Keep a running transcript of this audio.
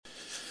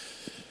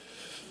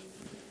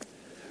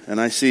And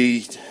I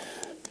see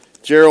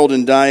Gerald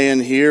and Diane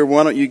here.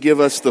 Why don't you give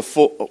us the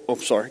full... Oh,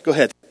 sorry. Go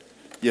ahead.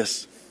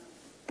 Yes.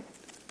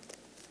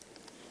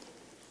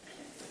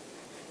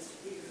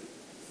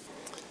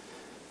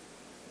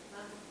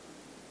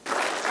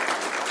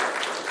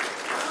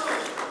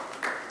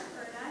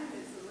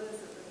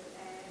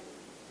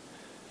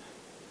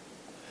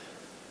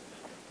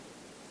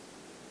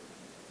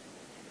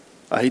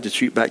 I hate to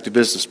shoot back to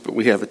business, but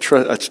we have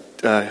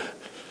a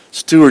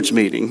stewards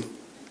meeting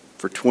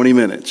for 20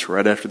 minutes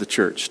right after the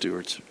church,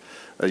 stewards.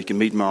 You can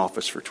meet in my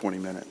office for 20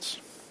 minutes.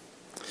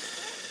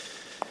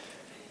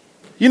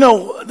 You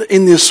know,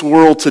 in this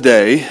world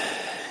today,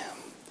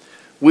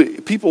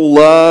 people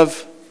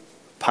love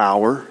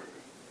power,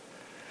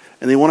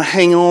 and they want to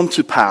hang on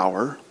to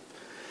power.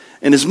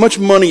 And as much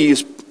money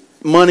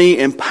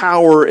and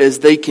power as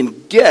they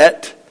can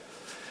get,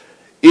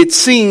 it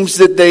seems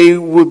that they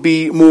would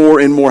be more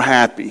and more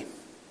happy.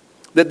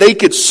 That they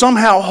could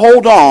somehow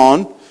hold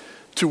on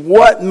to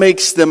what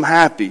makes them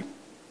happy.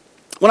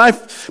 My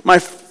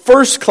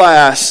first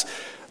class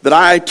that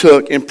I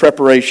took in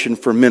preparation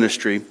for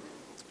ministry,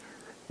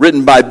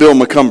 written by Bill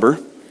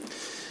McCumber,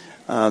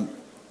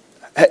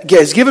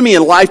 has given me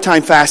a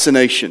lifetime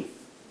fascination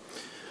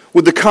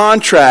with the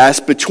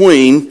contrast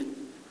between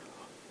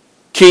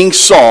King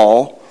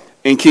Saul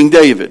and King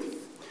David.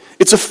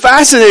 It's a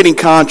fascinating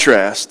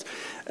contrast.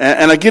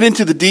 And I get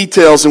into the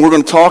details, and we're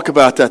going to talk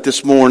about that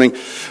this morning.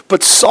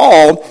 But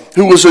Saul,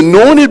 who was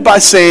anointed by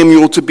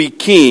Samuel to be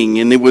king,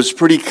 and it was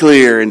pretty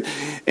clear, and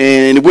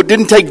it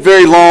didn't take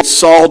very long,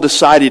 Saul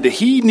decided that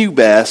he knew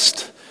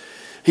best.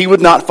 He would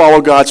not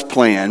follow God's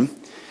plan.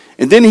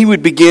 And then he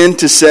would begin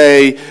to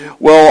say,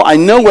 well, I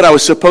know what I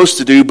was supposed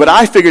to do, but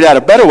I figured out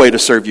a better way to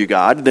serve you,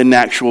 God, than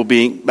actual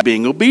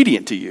being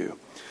obedient to you.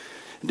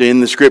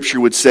 Then the scripture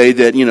would say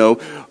that,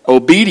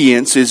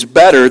 obedience is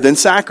better than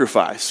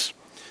sacrifice.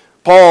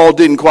 Saul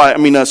didn't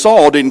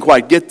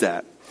quite get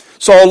that.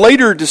 Saul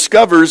later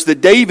discovers that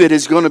David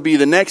is going to be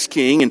the next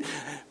king, and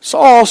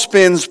Saul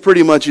spends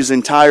pretty much his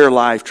entire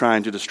life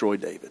trying to destroy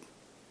David.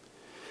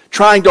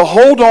 Trying to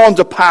hold on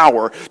to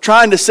power,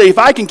 trying to say, if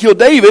I can kill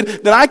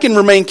David, then I can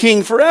remain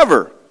king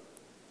forever.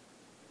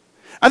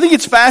 I think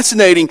it's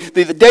fascinating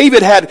that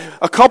David had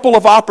a couple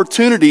of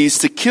opportunities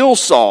to kill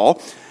Saul,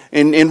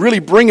 and really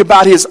bring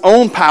about his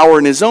own power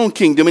and his own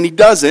kingdom, and he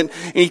doesn't.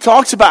 And he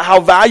talks about how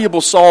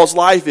valuable Saul's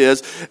life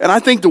is. And I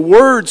think the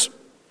words,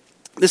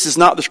 this is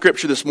not the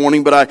scripture this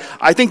morning, but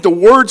I think the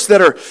words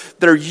that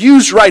are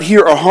used right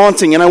here are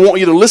haunting, and I want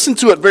you to listen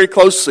to it very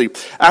closely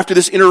after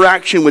this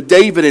interaction with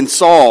David and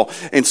Saul.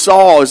 And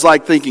Saul is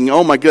like thinking,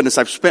 oh my goodness,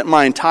 I've spent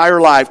my entire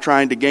life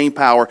trying to gain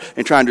power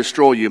and trying to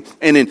destroy you.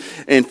 And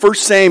in 1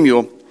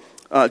 Samuel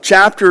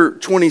chapter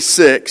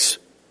 26,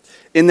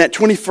 in that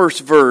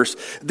 21st verse,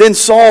 then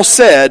Saul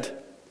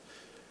said,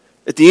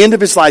 at the end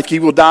of his life, he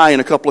will die in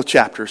a couple of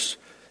chapters,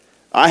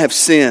 I have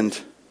sinned.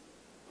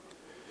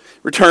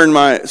 Return,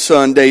 my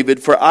son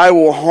David, for I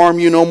will harm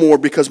you no more,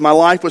 because my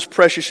life was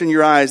precious in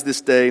your eyes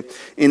this day.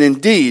 And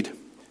indeed,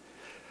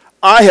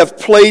 I have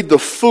played the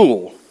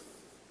fool,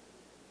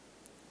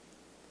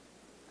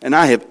 and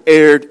I have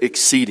erred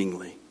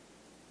exceedingly.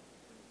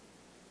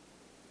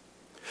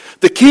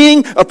 The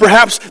king,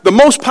 perhaps the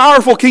most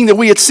powerful king that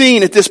we had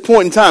seen at this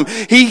point in time,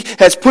 he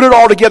has put it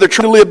all together,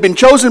 trying to live, been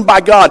chosen by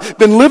God,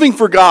 been living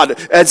for God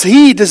as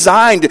he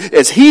designed,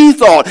 as he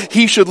thought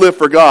he should live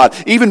for God,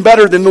 even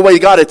better than the way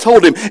God had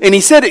told him. And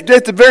he said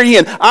at the very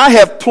end, I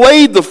have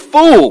played the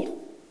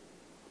fool.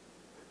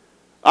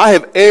 I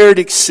have erred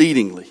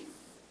exceedingly.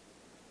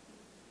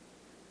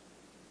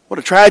 What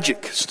a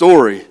tragic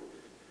story.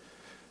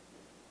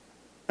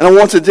 And I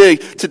want today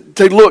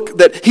to look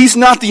that he's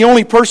not the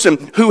only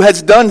person who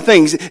has done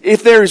things.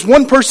 If there is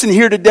one person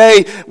here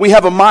today, we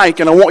have a mic,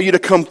 and I want you to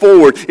come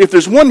forward. If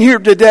there's one here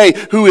today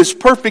who is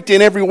perfect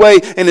in every way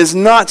and has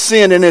not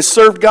sinned and has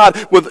served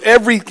God with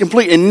every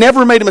complete and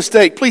never made a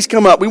mistake, please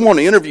come up. We want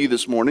to interview you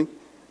this morning.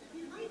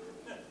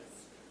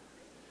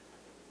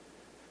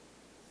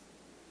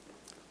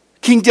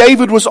 King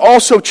David was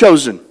also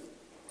chosen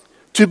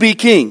to be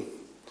king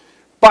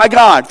by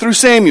God through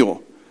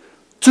Samuel.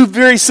 Two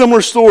very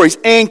similar stories.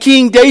 And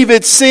King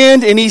David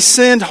sinned, and he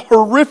sinned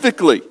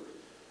horrifically.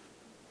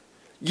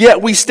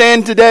 Yet we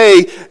stand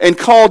today and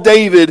call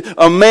David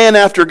a man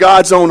after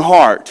God's own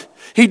heart.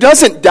 He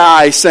doesn't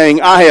die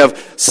saying, I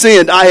have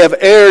sinned, I have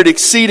erred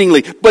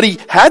exceedingly. But he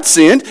had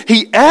sinned,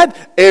 he had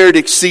erred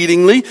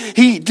exceedingly.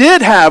 He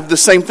did have the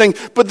same thing.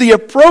 But the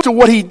approach to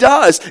what he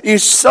does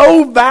is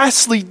so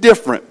vastly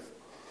different.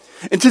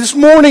 And to this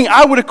morning,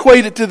 I would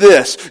equate it to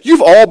this.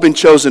 You've all been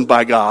chosen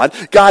by God.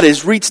 God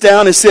has reached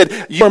down and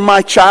said, you are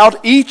my child.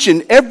 Each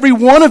and every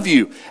one of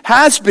you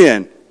has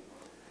been.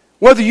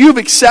 Whether you've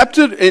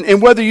accepted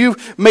and whether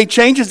you've made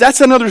changes, that's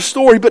another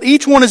story. But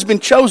each one has been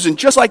chosen,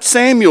 just like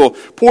Samuel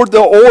poured the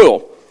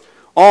oil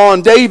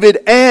on David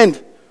and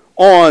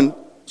on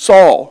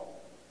Saul.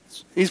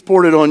 He's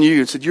poured it on you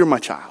and said, you're my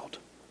child.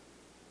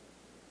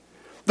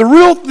 The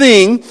real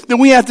thing that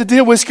we have to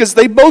deal with is because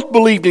they both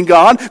believed in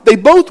God, they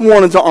both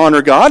wanted to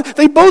honor God,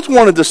 they both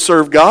wanted to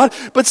serve God,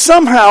 but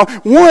somehow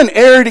one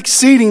erred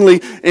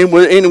exceedingly and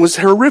it was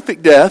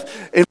horrific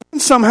death, and one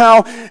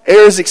somehow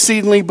errs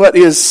exceedingly but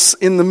is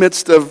in the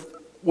midst of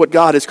what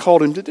God has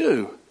called him to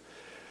do.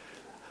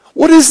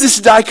 What is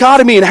this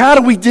dichotomy, and how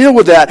do we deal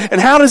with that?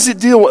 And how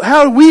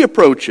do we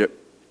approach it?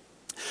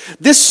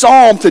 This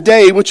psalm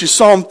today, which is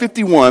Psalm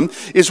 51,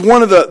 is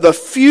one of the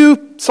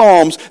few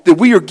psalms that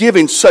we are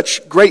given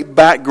such great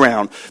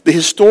background, the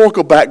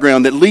historical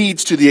background that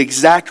leads to the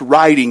exact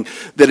writing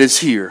that is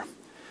here.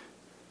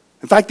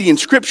 In fact, the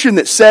inscription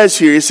that says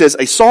here, it says,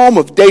 a psalm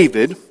of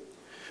David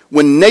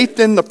when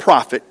Nathan the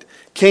prophet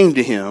came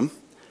to him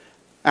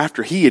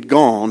after he had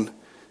gone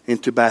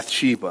into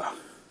Bathsheba.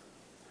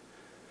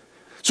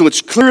 So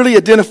it's clearly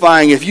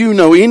identifying, if you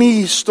know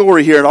any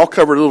story here, and I'll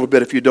cover it a little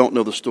bit if you don't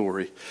know the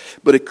story,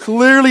 but it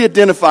clearly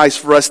identifies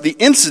for us the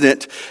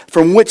incident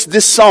from which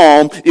this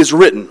psalm is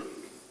written.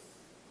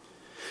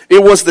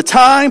 It was the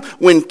time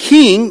when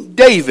King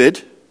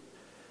David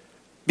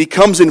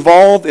becomes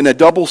involved in a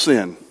double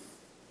sin.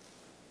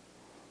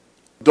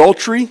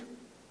 Adultery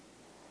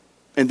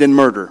and then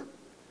murder.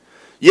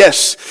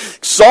 Yes,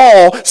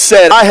 Saul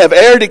said, I've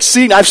erred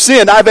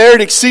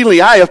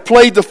exceedingly, I have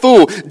played the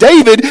fool.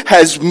 David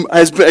has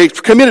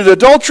committed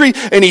adultery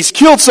and he's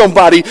killed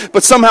somebody,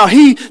 but somehow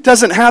he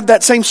doesn't have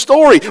that same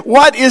story.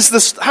 What is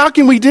this? How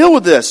can we deal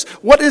with this?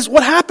 What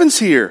happens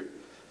here?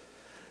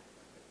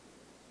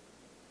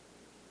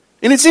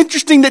 And it's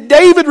interesting that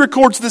David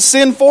records the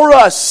sin for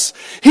us.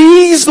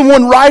 He's the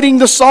one writing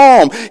the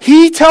psalm.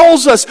 He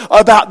tells us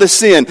about the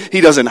sin.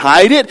 He doesn't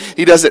hide it.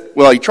 He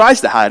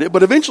tries to hide it,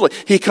 but eventually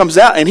he comes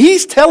out and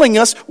he's telling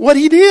us what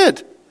he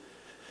did.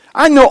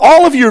 I know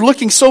all of you are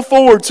looking so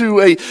forward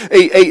to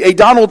a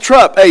Donald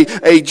Trump,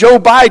 a Joe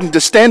Biden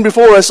to stand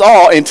before us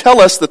all and tell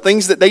us the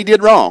things that they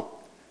did wrong.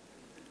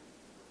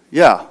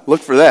 Yeah,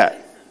 look for that.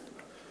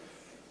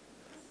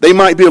 They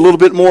might be a little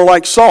bit more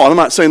like Saul. I'm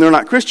not saying they're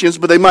not Christians,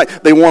 but they want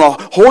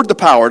to hoard the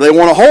power. They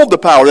want to hold the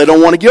power. They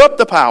don't want to give up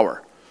the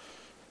power.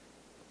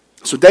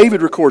 So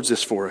David records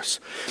this for us,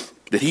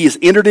 that he has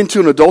entered into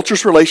an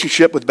adulterous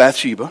relationship with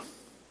Bathsheba.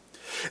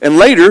 And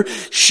later,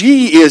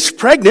 she is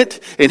pregnant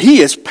and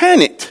he is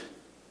panicked.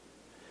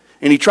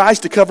 And he tries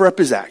to cover up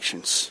his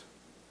actions.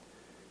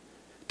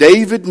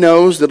 David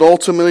knows that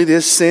ultimately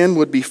this sin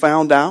would be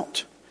found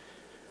out.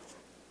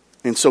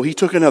 And so he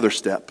took another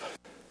step.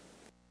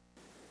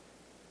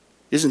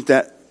 Isn't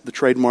that the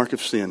trademark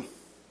of sin?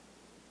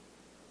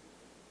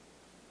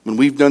 When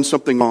we've done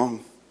something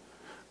wrong,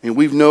 and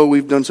we know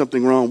we've done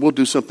something wrong, we'll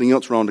do something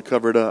else wrong to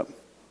cover it up,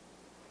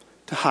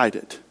 to hide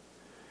it.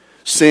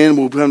 Sin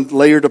will become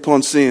layered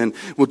upon sin.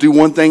 We'll do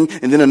one thing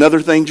and then another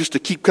thing just to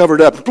keep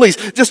covered up. Please,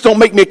 just don't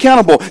make me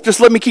accountable. Just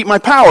let me keep my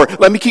power.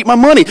 Let me keep my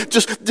money.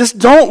 Just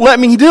don't let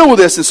me deal with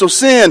this. And so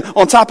sin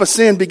on top of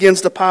sin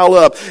begins to pile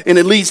up, and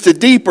it leads to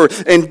deeper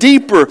and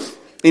deeper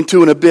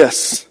into an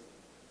abyss.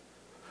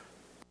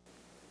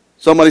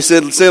 Somebody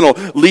said sin will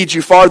lead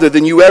you farther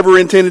than you ever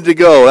intended to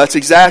go. That's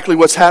exactly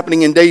what's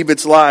happening in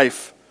David's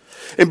life.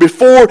 And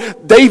before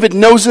David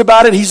knows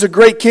about it, he's a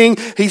great king.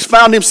 He's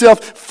found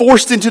himself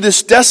forced into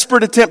this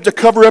desperate attempt to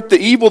cover up the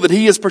evil that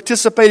he has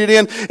participated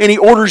in. And he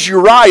orders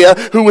Uriah,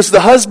 who was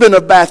the husband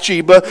of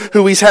Bathsheba,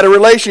 who he's had a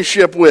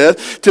relationship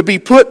with, to be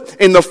put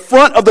in the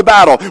front of the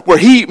battle where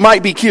he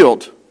might be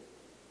killed.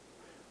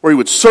 Where he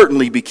would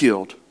certainly be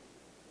killed.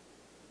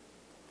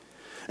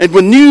 And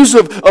when news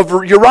of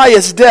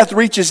Uriah's death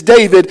reaches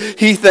David,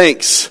 he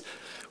thinks,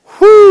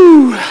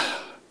 whew,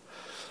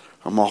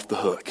 I'm off the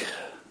hook.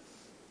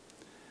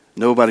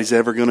 Nobody's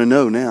ever going to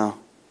know now.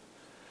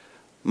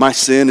 My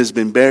sin has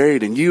been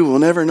buried and you will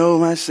never know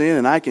my sin,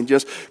 and I can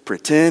just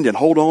pretend and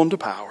hold on to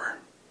power.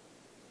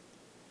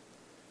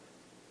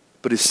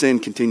 But his sin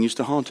continues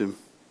to haunt him.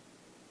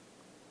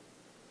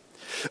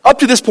 Up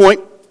to this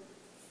point,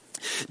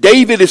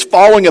 David is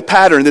following a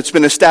pattern that's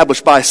been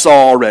established by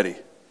Saul already.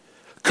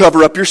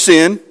 Cover up your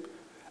sin.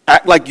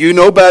 Act like you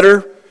know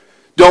better.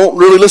 Don't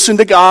really listen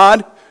to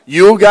God.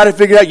 You got to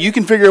figure out. You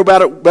can figure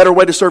out a better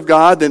way to serve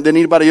God than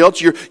anybody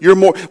else. You're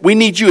more. We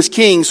need you as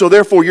king, so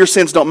therefore your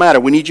sins don't matter.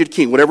 We need you to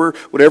king. Whatever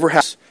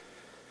happens.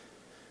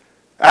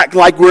 Act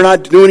like we're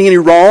not doing any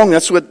wrong.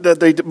 That's what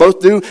they both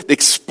do. They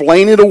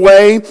explain it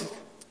away.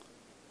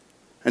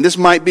 And this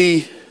might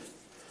be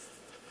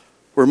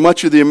where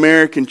much of the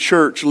American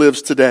church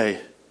lives today.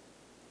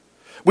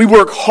 We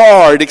work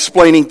hard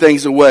explaining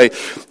things away.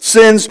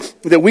 Sins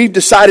that we've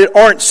decided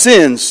aren't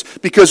sins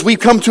because we've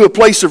come to a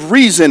place of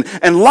reason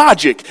and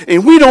logic,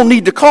 and we don't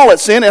need to call it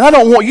sin, and I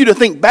don't want you to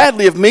think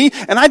badly of me,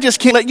 and I just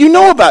can't let you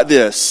know about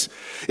this.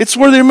 It's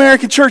where the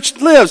American church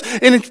lives,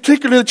 and in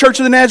particular the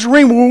Church of the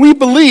Nazarene, where we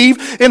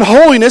believe in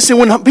holiness, and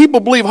when people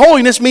believe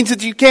holiness means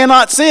that you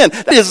cannot sin.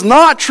 That is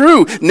not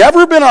true.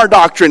 Never been our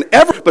doctrine,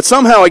 ever. But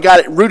somehow it got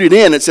it rooted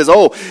in. It says,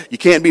 oh, you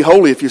can't be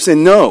holy if you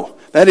sin. No,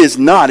 that is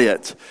not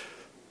it.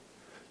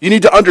 You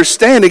need to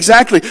understand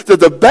exactly that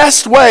the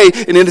best way,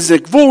 and it is a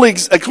cool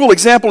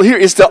example here,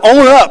 is to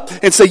own up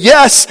and say,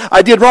 yes,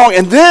 I did wrong,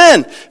 and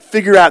then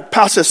figure out,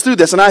 process through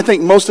this. And I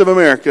think most of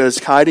America is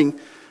hiding,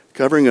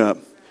 covering up.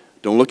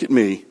 Don't look at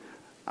me.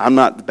 I'm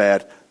not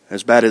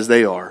as bad as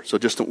they are. So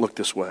just don't look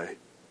this way.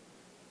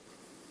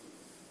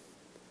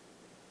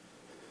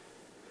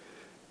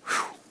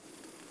 Whew.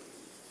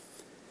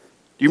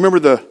 Do you remember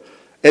the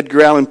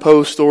Edgar Allan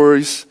Poe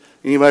stories?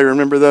 Anybody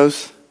remember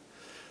those?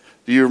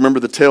 Do you remember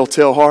the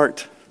Telltale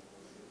Heart?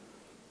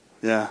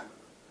 Yeah.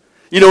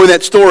 You know, in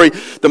that story,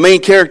 the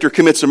main character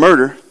commits a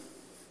murder,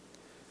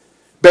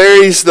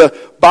 buries the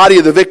body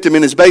of the victim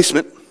in his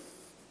basement.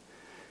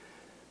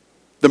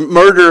 The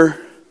murderer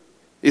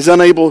is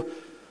unable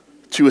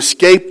to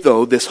escape,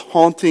 though, this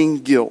haunting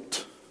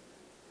guilt.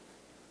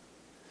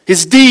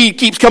 His deed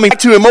keeps coming back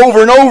to him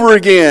over and over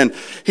again.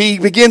 He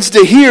begins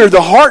to hear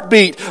the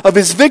heartbeat of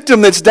his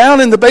victim that's down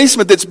in the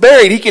basement, that's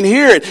buried. He can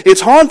hear it. It's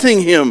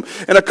haunting him.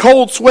 And a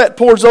cold sweat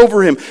pours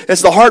over him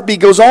as the heartbeat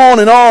goes on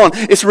and on.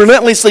 It's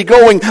relentlessly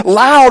going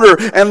louder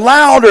and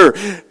louder.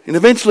 And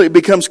eventually it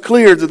becomes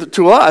clear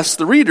to us,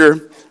 the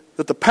reader,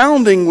 that the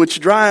pounding which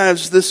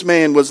drives this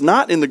man was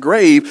not in the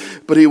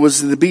grave, but it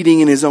was the beating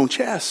in his own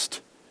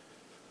chest.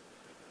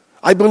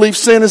 I believe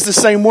sin is the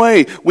same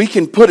way. We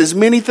can put as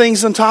many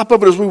things on top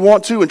of it as we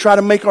want to and try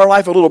to make our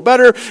life a little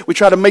better. We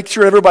try to make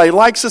sure everybody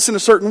likes us in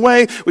a certain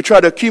way. We try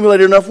to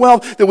accumulate enough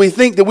wealth that we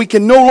think that we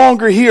can no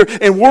longer hear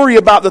and worry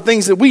about the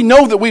things that we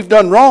know that we've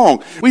done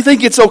wrong. We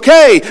think it's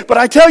okay, but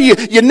I tell you,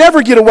 you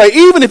never get away,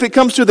 even if it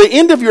comes to the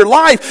end of your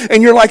life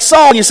and you're like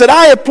Saul and you said,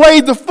 I have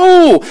played the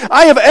fool.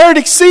 I have erred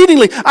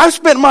exceedingly. I've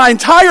spent my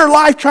entire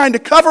life trying to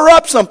cover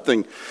up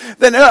something.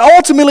 Then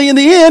ultimately in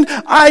the end,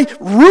 I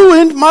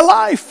ruined my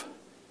life.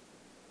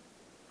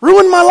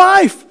 Ruined my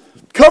life,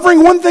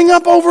 covering one thing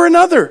up over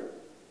another.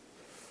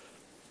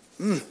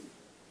 You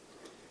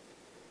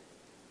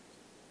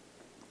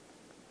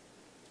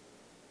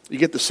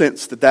get the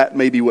sense that that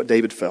may be what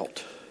David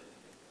felt.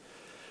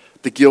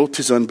 The guilt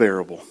is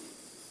unbearable.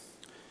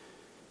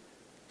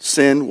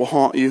 Sin will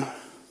haunt you.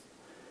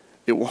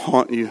 It will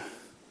haunt you.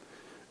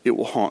 It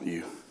will haunt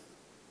you.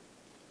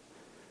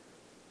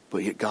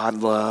 But yet God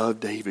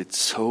loved David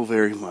so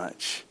very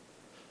much.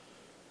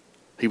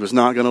 He was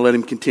not going to let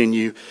him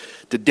continue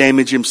to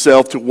damage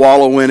himself, to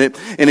wallow in it,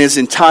 and his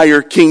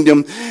entire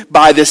kingdom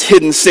by this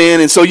hidden sin.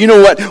 And so you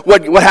know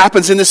what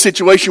happens in this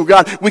situation with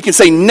God? We can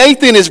say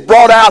Nathan is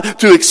brought out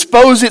to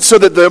expose it so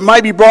that it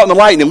might be brought in the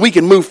light, and then we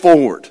can move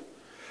forward.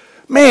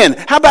 Man,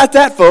 how about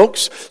that,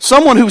 folks?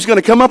 Someone who's going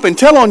to come up and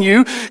tell on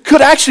you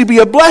could actually be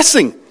a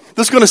blessing.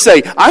 That's going to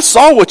say, I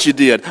saw what you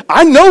did.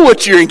 I know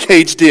what your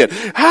engaged did.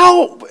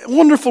 How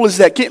wonderful is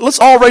that? Let's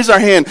all raise our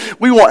hand.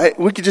 We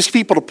could just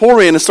people to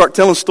pour in and start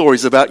telling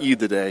stories about you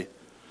today.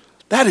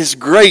 That is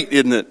great,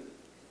 isn't it?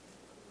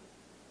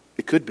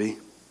 It could be.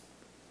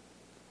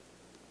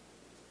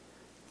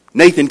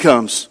 Nathan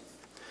comes.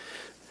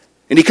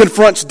 And he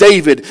confronts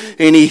David,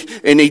 and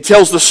he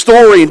tells the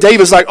story, and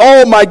David's like,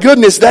 oh my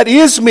goodness, that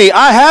is me.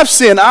 I have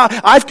sinned.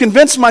 I've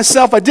convinced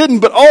myself I didn't,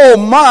 but oh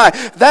my,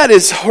 that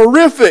is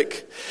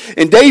horrific.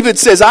 And David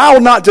says, I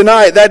will not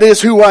deny it. That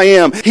is who I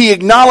am. He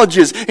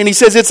acknowledges, and he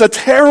says, it's a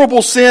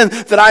terrible sin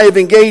that I have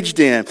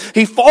engaged in.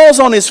 He falls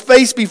on his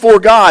face before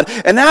God.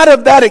 And out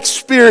of that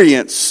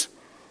experience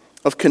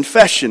of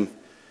confession,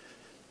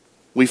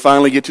 we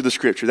finally get to the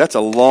scripture. That's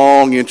a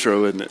long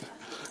intro, isn't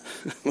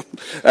it?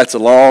 That's a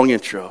long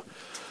intro.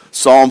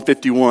 Psalm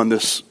 51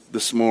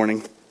 this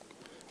morning.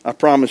 I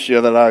promise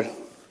you that I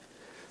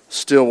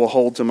still will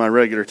hold to my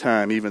regular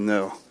time, even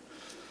though.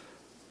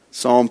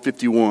 Psalm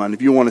 51.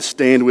 If you want to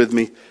stand with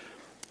me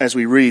as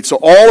we read. So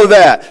all of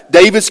that,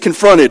 David's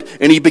confronted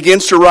and he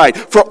begins to write.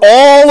 For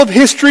all of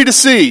history to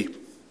see,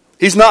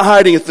 he's not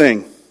hiding a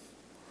thing.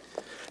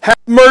 Have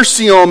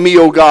mercy on me,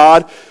 O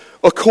God,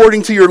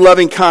 according to your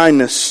loving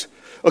kindness,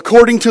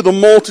 according to the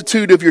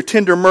multitude of your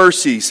tender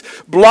mercies.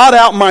 Blot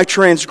out my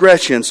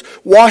transgressions.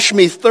 Wash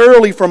me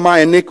thoroughly from my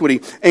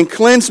iniquity and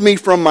cleanse me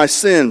from my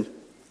sin.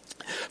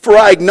 For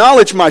I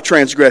acknowledge my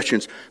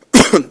transgressions,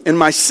 and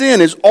my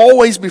sin is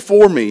always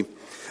before me.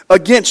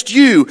 Against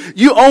you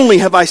only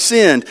have I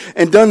sinned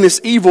and done this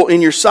evil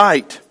in your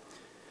sight,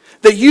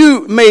 that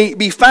you may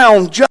be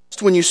found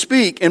just when you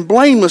speak and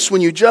blameless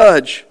when you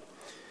judge.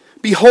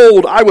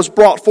 Behold, I was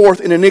brought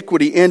forth in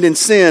iniquity, and in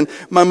sin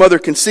my mother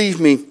conceived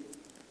me.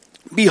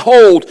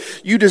 Behold,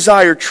 you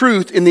desire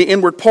truth in the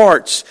inward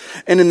parts,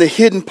 and in the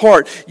hidden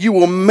part you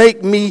will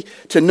make me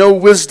to know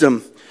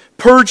wisdom.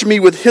 Purge me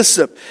with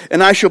hyssop,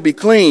 and I shall be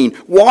clean.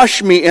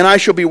 Wash me, and I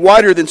shall be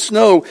whiter than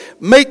snow.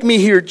 Make me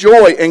hear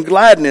joy and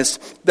gladness,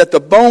 that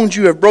the bones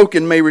you have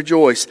broken may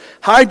rejoice.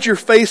 Hide your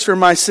face from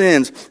my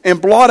sins,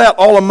 and blot out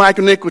all of my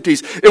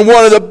iniquities. In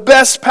one of the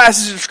best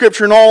passages of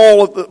Scripture in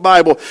all of the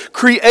Bible,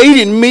 create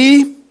in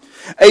me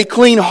a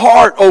clean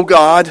heart, O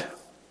God,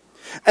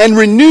 and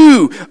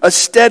renew a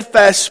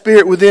steadfast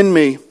spirit within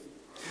me.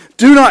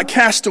 Do not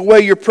cast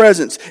away your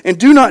presence, and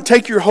do not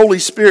take your Holy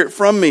Spirit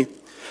from me.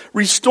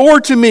 Restore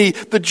to me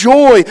the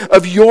joy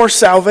of your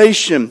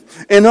salvation,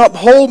 and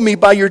uphold me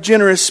by your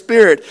generous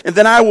spirit, and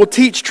then I will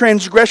teach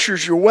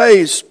transgressors your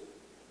ways.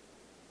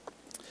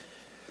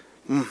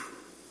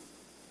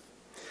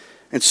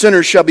 and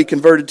sinners shall be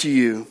converted to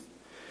you.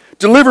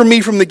 Deliver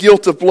me from the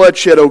guilt of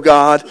bloodshed, O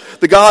God,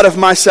 the God of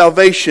my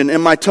salvation,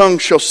 and my tongue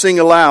shall sing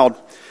aloud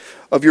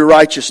of your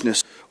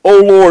righteousness.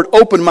 O Lord,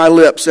 open my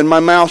lips, and my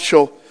mouth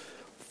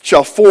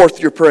shall forth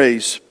your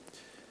praise.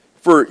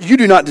 For you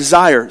do not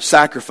desire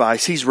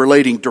sacrifice. He's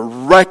relating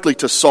directly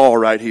to Saul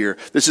right here.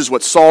 This is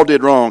what Saul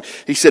did wrong.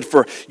 He said,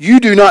 for you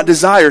do not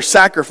desire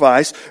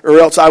sacrifice, or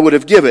else I would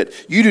have given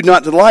it. You do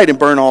not delight in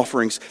burnt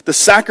offerings. The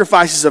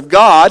sacrifices of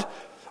God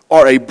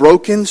are a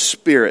broken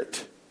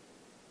spirit.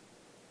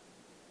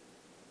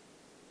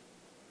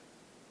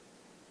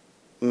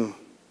 And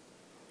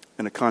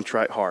a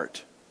contrite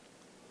heart.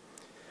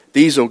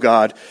 These, O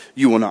God,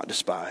 you will not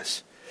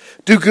despise.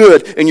 Do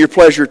good in your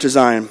pleasure to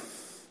Zion.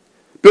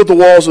 Build the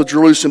walls of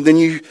Jerusalem, then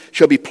you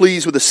shall be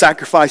pleased with the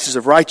sacrifices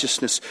of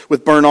righteousness,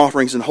 with burnt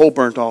offerings and whole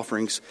burnt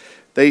offerings.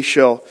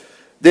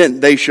 Then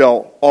they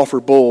shall offer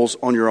bulls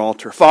on your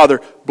altar.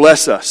 Father,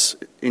 bless us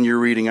in your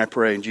reading, I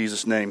pray, in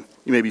Jesus' name.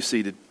 You may be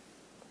seated.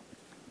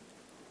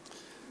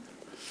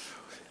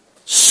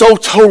 So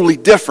totally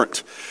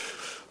different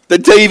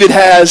that David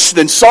has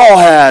than Saul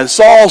has.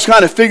 Saul's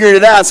kind of figuring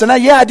it out. So now,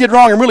 yeah, I did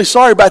wrong. I'm really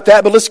sorry about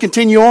that, but let's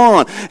continue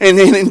on.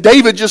 And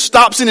David just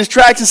stops in his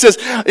tracks and says,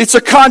 it's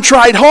a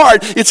contrite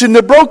heart. It's in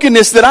the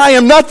brokenness that I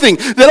am nothing,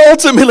 that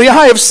ultimately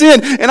I have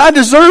sinned and I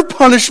deserve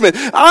punishment.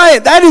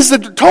 That is a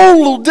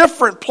total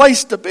different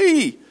place to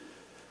be.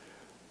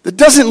 That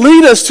doesn't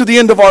lead us to the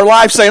end of our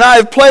life saying, I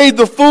have played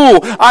the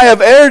fool. I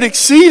have erred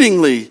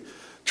exceedingly.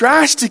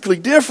 Drastically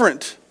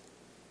different.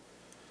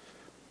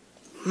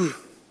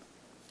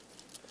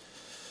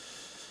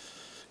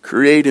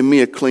 Create in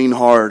me a clean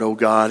heart, O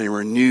God, and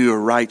renew a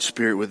right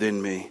spirit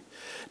within me.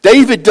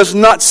 David does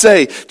not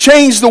say,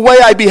 change the way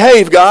I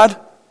behave, God.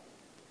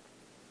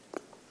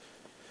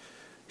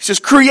 He says,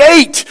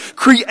 create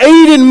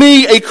in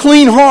me a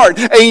clean heart,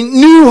 a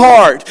new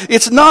heart.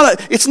 It's not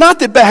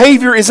that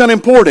behavior is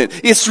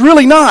unimportant. It's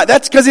really not.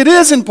 That's because it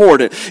is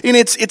important. And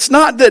it's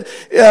not that,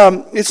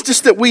 it's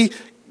just that we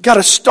got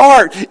to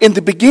start in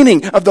the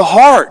beginning of the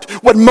heart.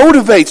 What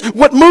motivates,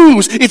 what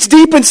moves, it's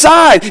deep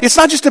inside. It's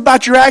not just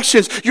about your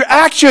actions. Your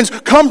actions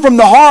come from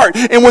the heart.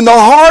 And when the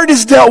heart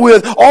is dealt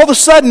with, all of a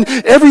sudden,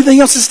 everything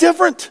else is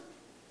different.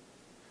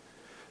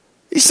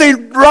 He's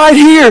saying right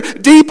here,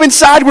 deep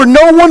inside where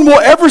no one will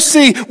ever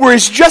see, where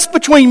it's just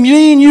between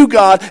me and you,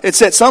 God, it's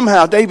that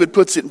somehow David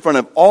puts it in front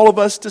of all of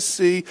us to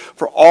see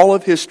for all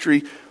of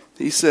history.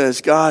 He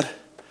says, God,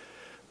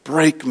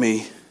 break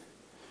me,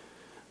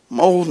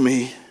 mold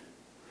me,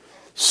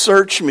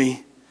 search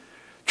me,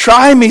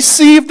 try me,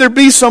 see if there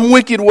be some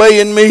wicked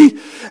way in me,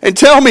 and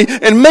tell me,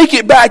 and make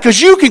it back,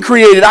 because you can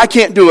create it. I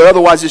can't do it.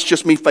 Otherwise, it's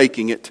just me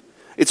faking it.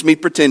 It's me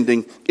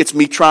pretending. It's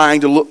me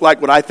trying to look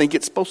like what I think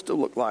it's supposed to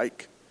look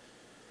like.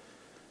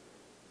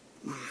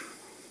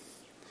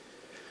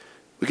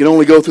 We can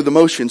only go through the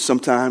motions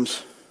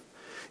sometimes.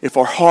 If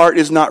our heart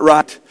is not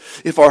right,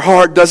 if our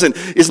heart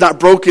is not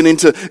broken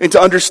into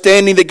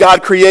understanding that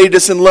God created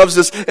us and loves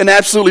us and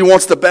absolutely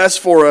wants the best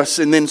for us,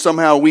 and then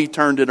somehow we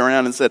turned it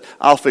around and said,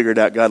 I'll figure it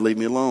out, God, leave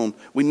me alone.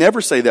 We never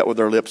say that with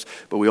our lips,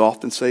 but we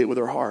often say it with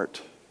our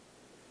heart.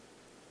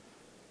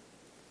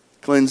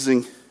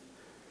 Cleansing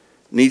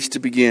needs to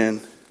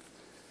begin.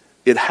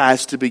 It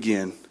has to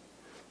begin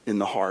in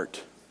the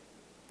heart.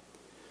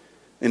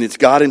 And it's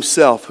God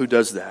Himself who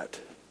does that.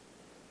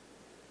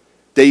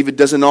 David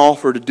doesn't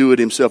offer to do it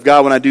himself.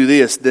 God, when I do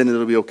this, then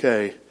it'll be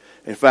okay.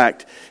 In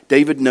fact,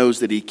 David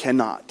knows that he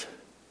cannot.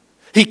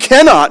 He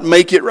cannot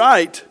make it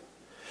right.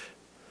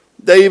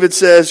 David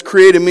says,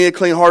 create in me a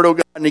clean heart, O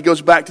God. And he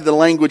goes back to the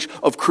language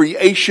of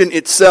creation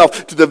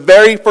itself, to the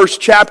very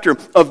first chapter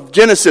of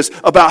Genesis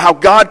about how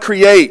God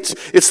creates.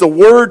 It's the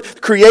word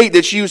create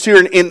that's used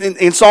here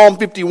in Psalm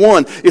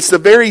 51. It's the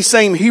very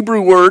same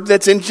Hebrew word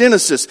that's in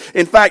Genesis.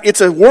 In fact,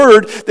 it's a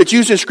word that's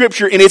used in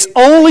Scripture, and it's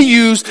only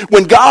used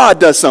when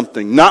God does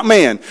something, not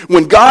man.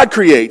 When God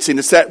creates, and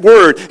it's that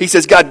word, He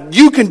says, God,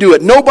 you can do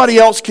it. Nobody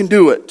else can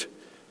do it.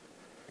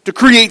 To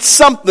create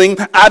something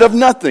out of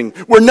nothing.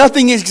 Where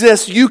nothing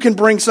exists, you can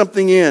bring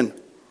something in.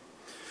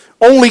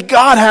 Only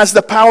God has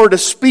the power to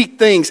speak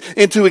things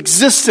into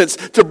existence,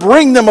 to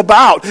bring them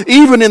about,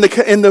 even in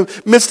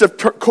the midst of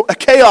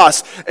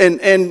chaos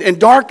and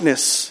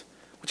darkness,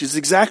 which is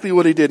exactly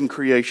what He did in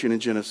creation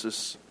in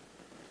Genesis.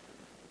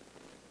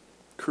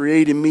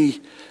 Create in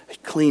me a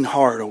clean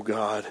heart, O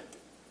God.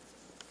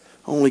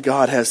 Only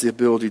God has the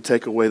ability to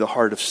take away the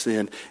heart of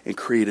sin and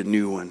create a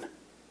new one.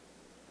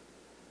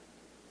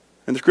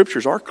 And the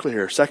Scriptures are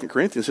clear. 2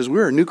 Corinthians says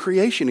we're a new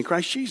creation in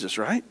Christ Jesus,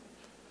 right?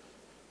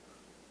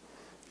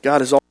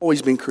 God has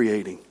always been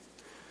creating.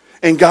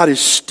 And God is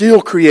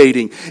still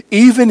creating,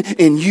 even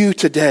in you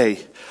today.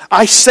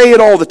 I say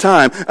it all the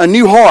time. A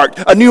new heart,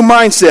 a new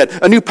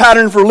mindset, a new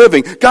pattern for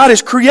living. God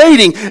is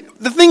creating.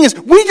 The thing is,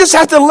 we just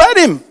have to let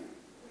Him.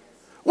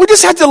 We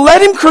just have to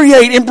let Him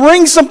create and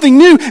bring something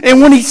new.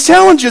 And when He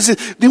challenges it,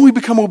 then we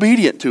become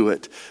obedient to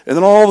it. And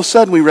then all of a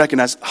sudden we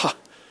recognize,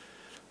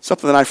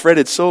 something that I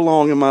fretted so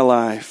long in my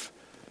life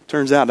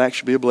turns out to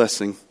actually be a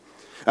blessing.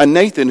 A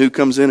Nathan who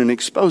comes in and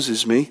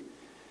exposes me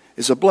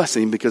is a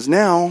blessing because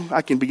now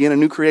I can begin a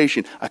new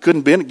creation. I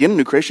couldn't begin a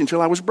new creation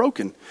until I was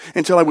broken.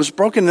 Until I was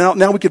broken,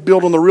 now we could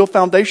build on the real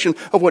foundation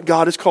of what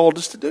God has called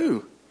us to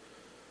do.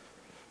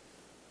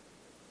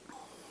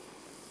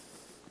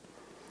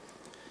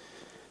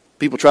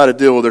 People try to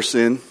deal with their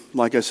sin,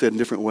 like I said, in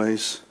different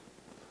ways.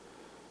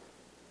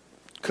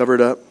 Cover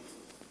it up.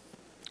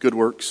 Good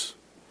works.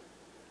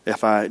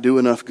 If I do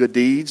enough good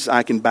deeds,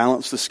 I can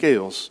balance the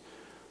scales.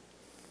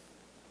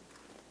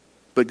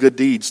 But good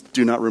deeds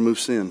do not remove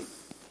sin.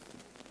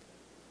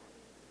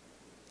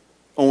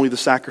 Only the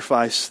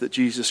sacrifice that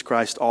Jesus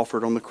Christ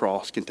offered on the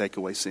cross can take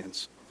away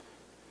sins,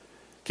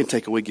 can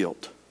take away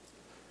guilt,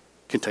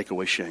 can take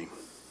away shame.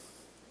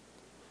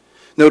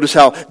 Notice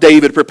how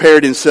David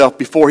prepared himself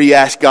before he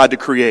asked God to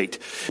create.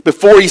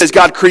 Before he says,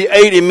 God,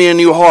 create in me a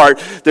new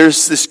heart,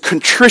 there's this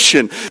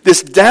contrition,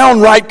 this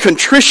downright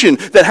contrition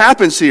that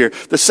happens here.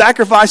 The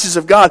sacrifices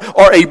of God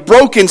are a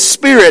broken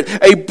spirit,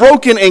 a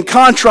broken and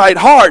contrite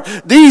heart.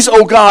 These,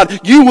 O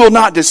God, you will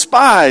not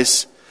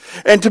despise.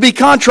 And to be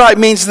contrite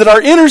means that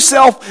our inner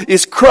self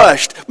is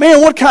crushed.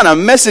 Man, what kind of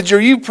message are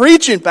you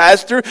preaching,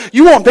 Pastor?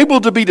 You want people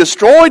to be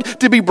destroyed,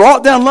 to be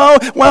brought down low?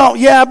 Well,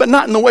 yeah, but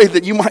not in the way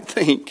that you might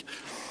think.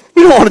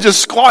 We don't want to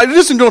just squash. He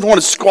doesn't want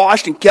us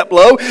squashed and kept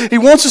low. He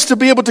wants us to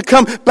be able to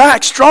come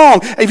back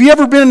strong. Have you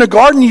ever been in a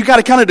garden? You got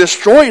to kind of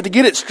destroy it to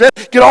get it straight,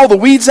 get all the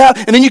weeds out,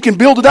 and then you can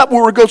build it up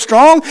where it goes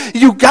strong.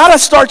 You got to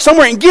start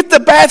somewhere and get the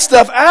bad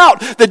stuff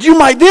out that you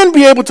might then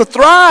be able to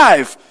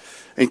thrive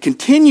and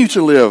continue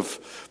to live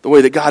the way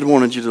that God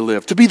wanted you to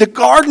live. To be the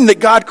garden that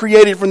God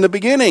created from the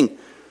beginning.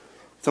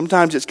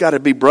 Sometimes it's got to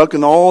be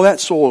broken, all that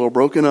soil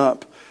broken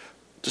up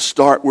to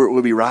start where it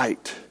will be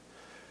right.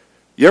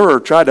 You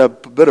ever tried to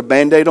put a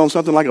Band-Aid on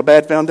something like a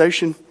bad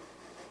foundation?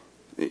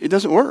 It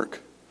doesn't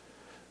work.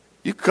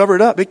 You cover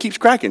it up, it keeps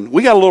cracking.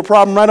 We got a little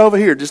problem right over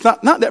here. It's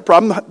not that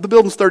problem. The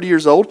building's 30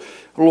 years old.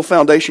 A little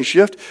foundation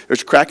shift.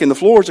 There's a crack in the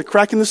floor. There's a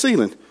crack in the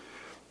ceiling.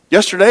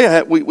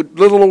 Yesterday, we did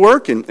a little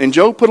work, and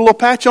Joe put a little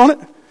patch on it.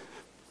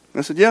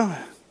 I said,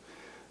 yeah,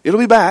 it'll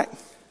be back.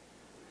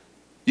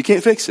 You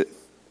can't fix it.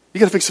 You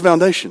got to fix the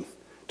foundation.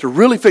 To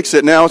really fix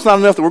it now, it's not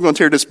enough that we're going to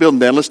tear this building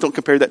down. Let's don't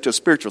compare that to a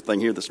spiritual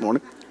thing here this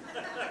morning.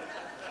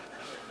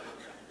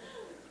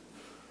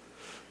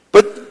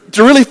 But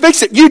to really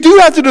fix it, you do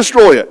have to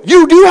destroy it.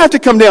 You do have to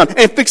come down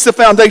and fix the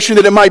foundation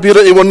that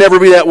it will never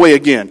be that way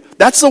again.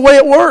 That's the way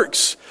it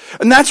works.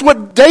 And that's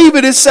what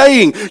David is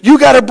saying. You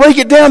got to break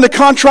it down, the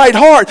contrite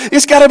heart.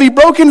 It's got to be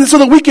broken so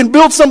that we can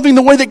build something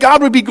the way that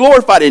God would be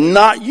glorified and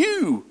not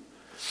you.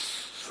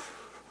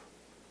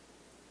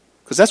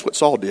 Because that's what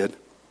Saul did.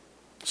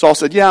 Saul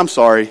said, yeah, I'm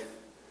sorry,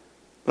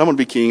 but I'm going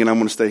to be king and I'm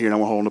going to stay here and I'm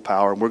going to hold the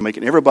power and we're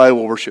making everybody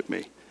will worship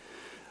me.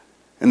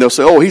 And they'll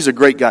say, oh, he's a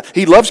great guy.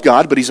 He loves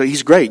God, but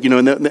he's great. You know,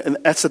 and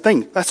that's the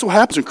thing. That's what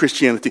happens in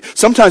Christianity.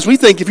 Sometimes we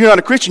think if you're not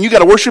a Christian, you got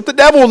to worship the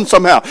devil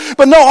somehow.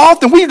 But no,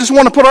 often we just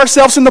want to put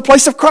ourselves in the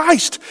place of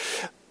Christ.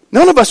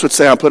 None of us would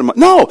say, I'm putting my...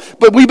 No,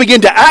 but we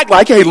begin to act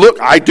like, hey,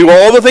 look, I do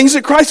all the things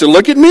that Christ did.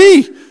 Look at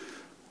me.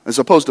 As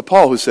opposed to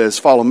Paul who says,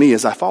 follow me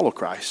as I follow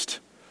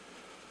Christ.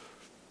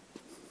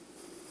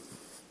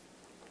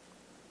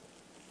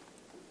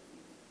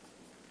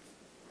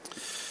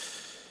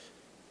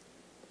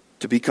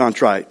 To be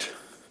contrite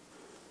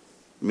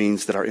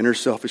means that our inner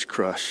self is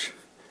crushed.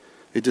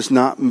 It does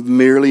not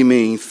merely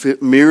mean feel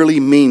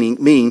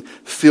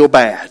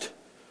bad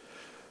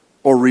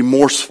or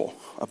remorseful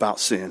about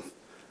sin.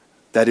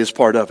 That is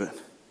part of it.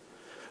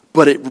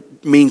 But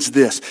it means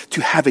this,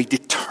 to have a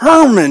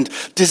determined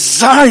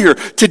desire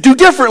to do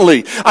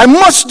differently. I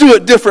must do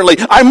it differently.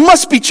 I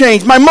must be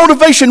changed. My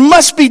motivation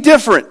must be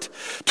different.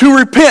 To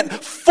repent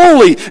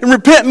fully. And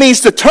repent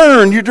means to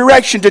turn your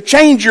direction, to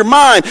change your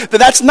mind.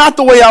 That's not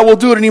the way I will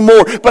do it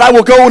anymore, but I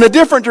will go in a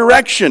different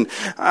direction.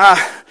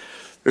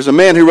 There's a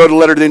man who wrote a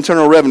letter to the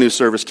Internal Revenue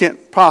Service.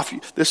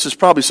 This is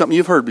probably something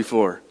you've heard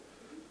before.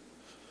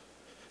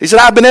 He said,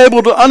 I've been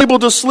unable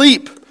to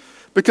sleep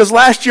because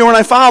last year when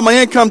I filed my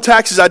income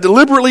taxes, I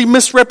deliberately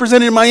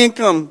misrepresented my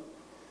income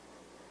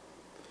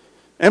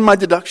and my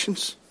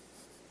deductions.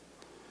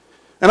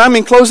 And I'm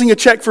enclosing a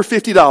check for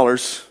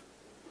 $50.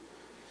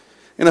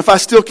 And if I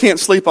still can't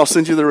sleep, I'll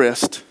send you the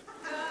rest.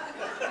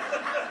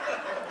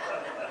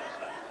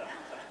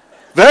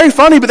 Very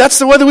funny, but that's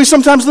the way that we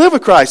sometimes live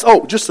with Christ.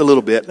 Oh, just a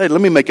little bit. Hey, let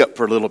me make up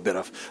for a little bit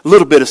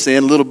of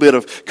sin, a little bit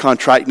of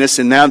contriteness,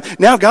 and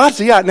now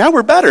God, now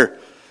we're better,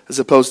 as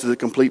opposed to the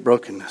complete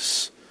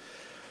brokenness.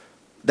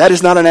 That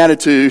is not an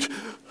attitude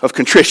of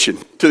contrition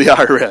to the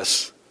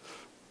IRS.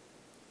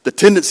 The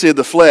tendency of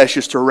the flesh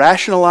is to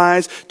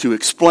rationalize, to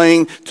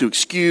explain, to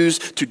excuse,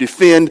 to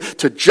defend,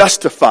 to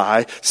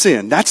justify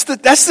sin. That's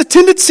the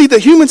tendency that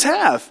humans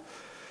have.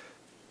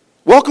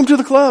 Welcome to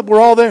the club.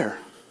 We're all there.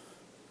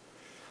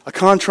 A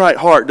contrite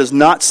heart does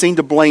not seem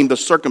to blame the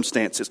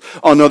circumstances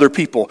on other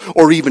people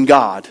or even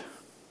God.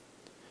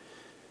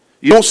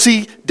 You don't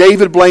see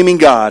David blaming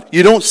God.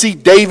 You don't see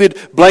David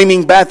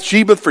blaming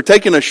Bathsheba for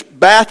taking a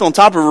bath on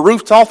top of a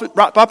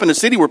rooftop in a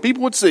city where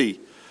people would see.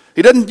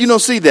 You don't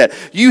see that.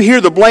 You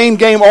hear the blame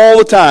game all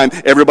the time.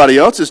 Everybody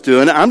else is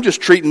doing it. I'm just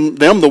treating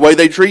them the way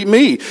they treat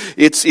me.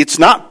 It's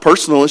not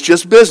personal. It's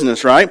just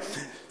business, right?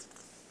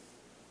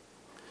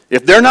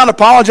 If they're not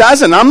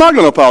apologizing, I'm not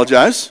going to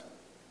apologize.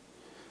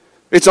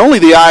 It's only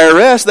the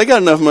IRS. They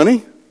got enough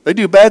money. They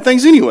do bad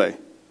things anyway.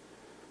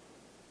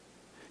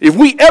 If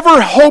we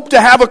ever hope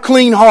to have a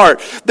clean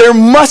heart, there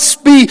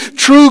must be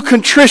true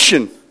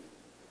contrition.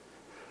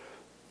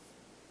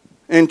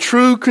 And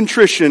true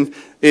contrition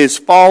is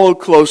followed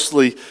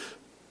closely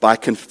by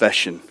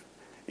confession.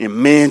 And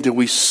man, do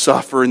we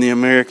suffer in the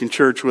American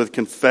church with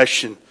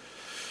confession.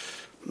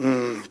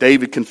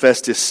 David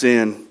confessed his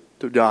sin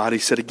to God. He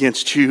said,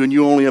 against you and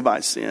you only have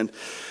I sinned.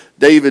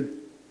 David's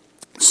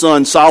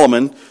son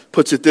Solomon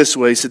puts it this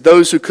way. He said,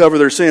 those who cover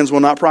their sins will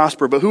not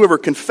prosper, but whoever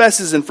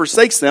confesses and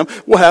forsakes them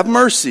will have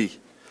mercy.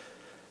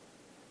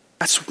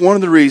 That's one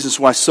of the reasons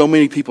why so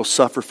many people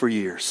suffer for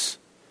years.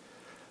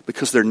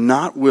 Because they're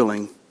not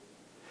willing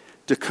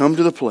to come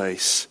to the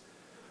place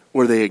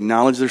where they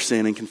acknowledge their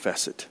sin and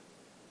confess it.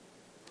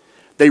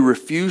 They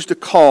refuse to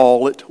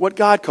call it what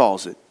God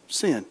calls it,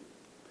 sin.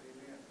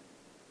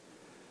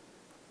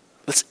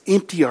 Let's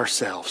empty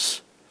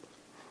ourselves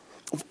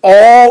of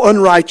all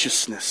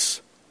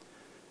unrighteousness.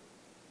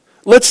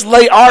 Let's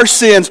lay our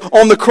sins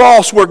on the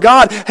cross where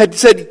God had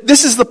said,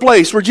 this is the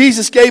place where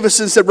Jesus gave us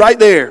and said, right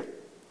there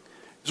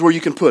is where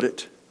you can put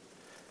it.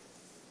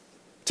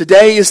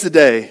 Today is the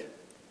day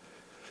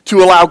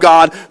to allow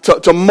God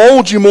to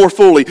mold you more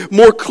fully,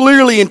 more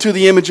clearly into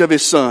the image of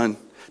His Son.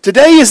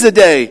 Today is the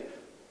day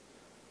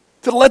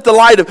to let the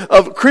light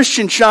of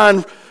Christian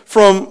shine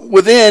from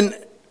within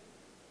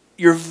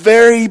your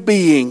very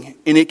being,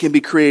 and it can be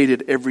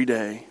created every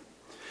day.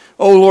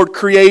 Oh Lord,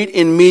 create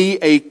in me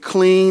a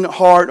clean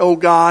heart, oh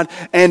God,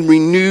 and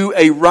renew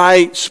a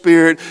right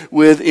spirit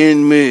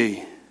within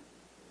me.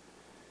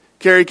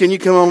 Carrie, can you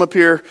come on up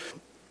here?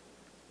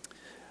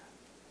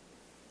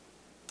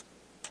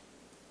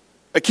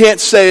 I can't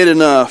say it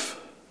enough.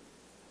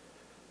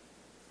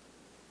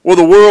 Well,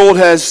 the world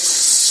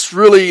has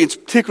really,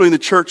 particularly in the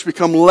church,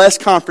 become less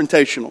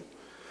confrontational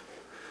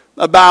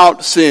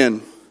about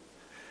sin.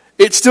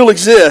 It still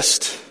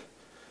exists.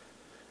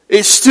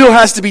 It still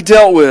has to be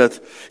dealt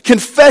with.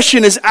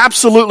 Confession is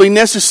absolutely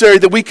necessary,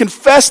 that we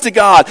confess to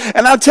God.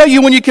 And I'll tell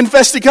you, when you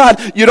confess to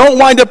God, you don't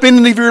wind up in the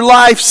end of your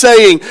life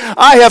saying,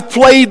 I have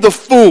played the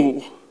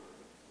fool.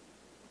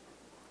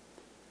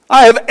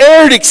 I have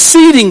erred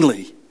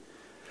exceedingly.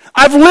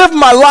 I've lived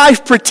my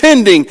life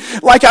pretending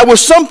like I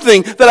was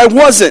something that I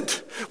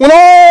wasn't. When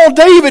all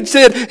David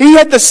said, he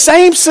had the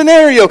same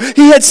scenario.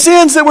 He had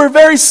sins that were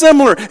very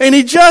similar. And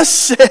he just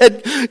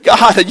said,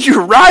 God,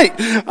 you're right.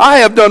 I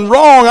have done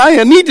wrong.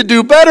 I need to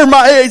do better.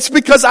 It's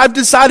because I've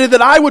decided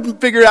that I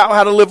wouldn't figure out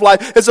how to live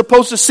life as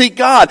opposed to seek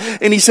God.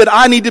 And he said,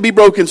 I need to be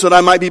broken so that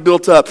I might be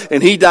built up.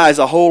 And he dies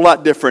a whole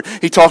lot different.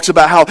 He talks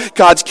about how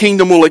God's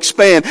kingdom will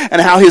expand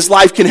and how his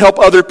life can help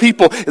other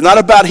people. It's not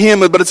about him,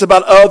 but it's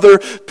about other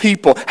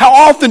people. How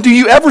often do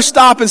you ever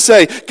stop and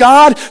say,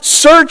 God,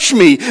 search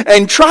me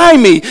and try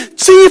me.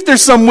 See if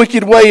there's some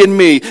wicked way in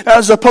me,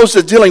 as opposed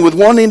to dealing with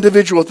one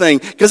individual thing.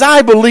 Because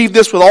I believe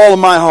this with all of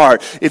my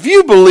heart. If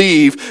you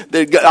believe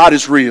that God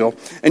is real,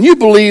 and you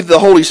believe the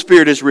Holy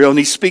Spirit is real, and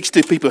He speaks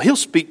to people, He'll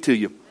speak to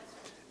you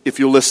if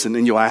you'll listen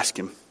and you'll ask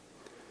Him.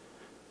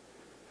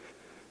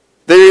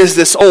 There is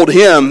this old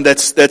hymn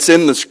that's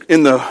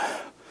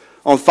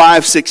on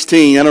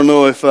 516. I don't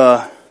know if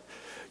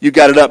you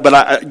got it up,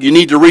 but you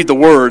need to read the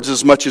words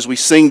as much as we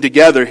sing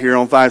together here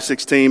on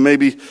 516.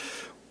 Maybe.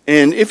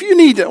 And if you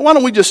need to, why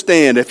don't we just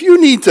stand? If you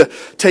need to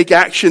take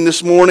action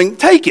this morning,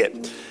 take it.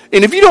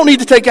 And if you don't need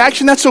to take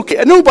action, that's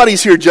okay.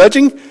 Nobody's here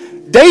judging.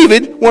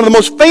 David, one of the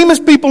most famous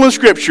people in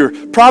Scripture,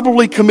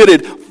 probably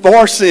committed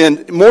more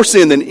sin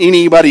than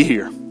anybody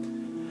here.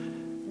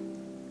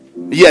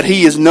 Yet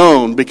he is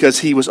known because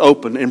he was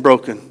open and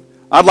broken.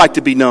 I'd like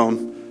to be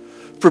known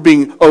for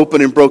being open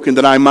and broken,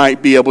 that I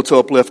might be able to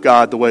uplift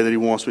God the way that He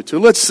wants me to.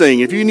 Let's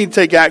sing. If you need to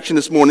take action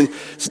this morning,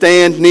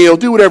 stand, kneel,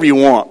 do whatever you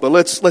want. But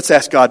let's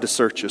ask God to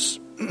search us.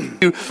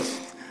 You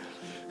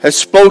has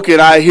spoken.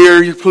 I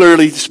hear you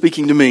clearly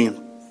speaking to me. And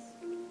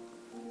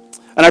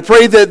I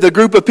pray that the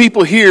group of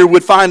people here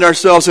would find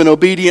ourselves in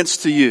obedience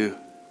to you.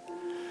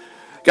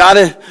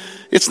 God,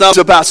 it's not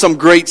about some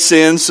great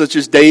sins such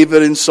as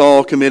David and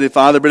Saul committed,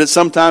 Father, but it's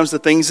sometimes the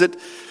things that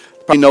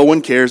probably no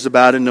one cares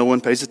about and no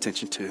one pays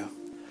attention to.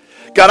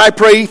 God, I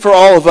pray for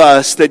all of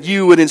us that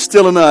you would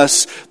instill in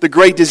us the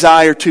great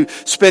desire to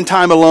spend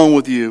time alone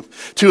with you,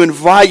 to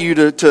invite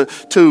you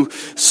to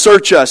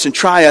search us and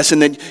try us,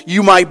 and that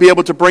you might be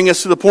able to bring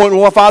us to the point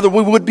where, Father,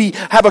 we would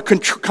have a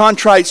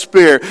contrite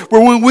spirit,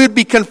 where we would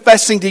be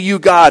confessing to you,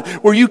 God,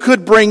 where you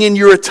could bring in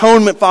your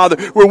atonement,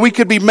 Father, where we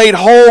could be made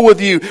whole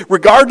with you,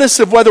 regardless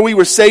of whether we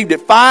were saved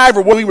at 5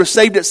 or whether we were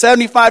saved at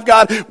 75,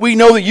 God. We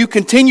know that you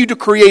continue to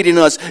create in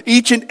us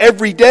each and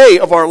every day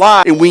of our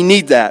life, and we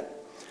need that.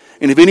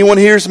 And if anyone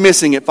here is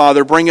missing it,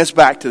 Father, bring us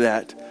back to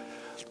that.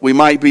 We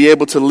might be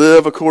able to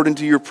live according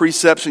to your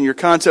precepts and your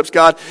concepts,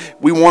 God.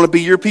 We want to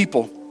be your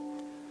people,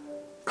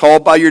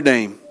 called by your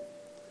name.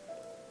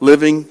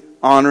 living,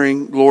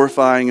 honoring,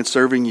 glorifying, and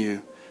serving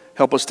you.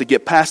 Help us to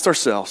get past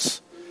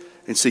ourselves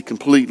and see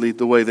completely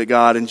the way that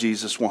God and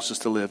Jesus wants us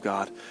to live,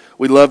 God.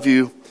 We love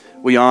you.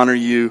 We honor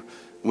you.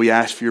 We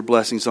ask for your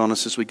blessings on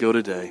us as we go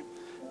today.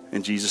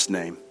 In Jesus'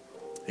 name,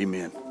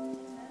 amen.